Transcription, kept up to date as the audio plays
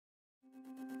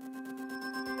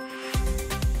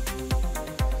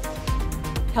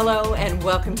Hello and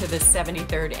welcome to the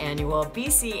 73rd Annual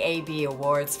BCAB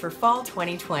Awards for Fall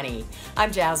 2020. I'm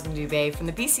Jasmine Dubé from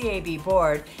the BCAB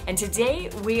Board, and today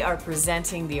we are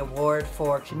presenting the award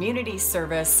for Community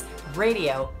Service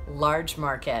Radio Large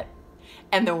Market.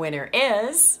 And the winner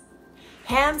is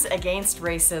Hands Against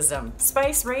Racism,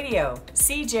 Spice Radio,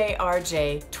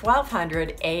 CJRJ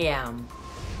 1200 AM.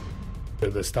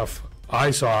 The stuff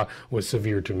I saw was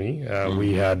severe to me.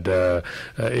 We had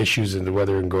issues in the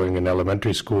weather and going in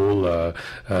elementary school,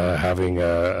 having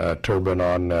a turban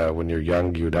on when you're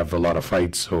young, you'd have a lot of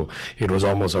fights. So it was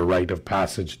almost a rite of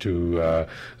passage to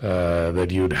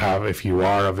that you'd have if you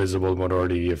are a visible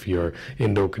minority, if you're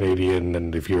Indo-Canadian,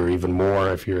 and if you're even more,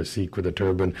 if you're a Sikh with a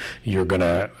turban, you're going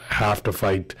to have to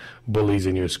fight bullies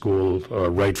in your school,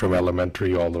 right from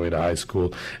elementary all the way to high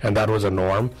school. And that was a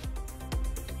norm.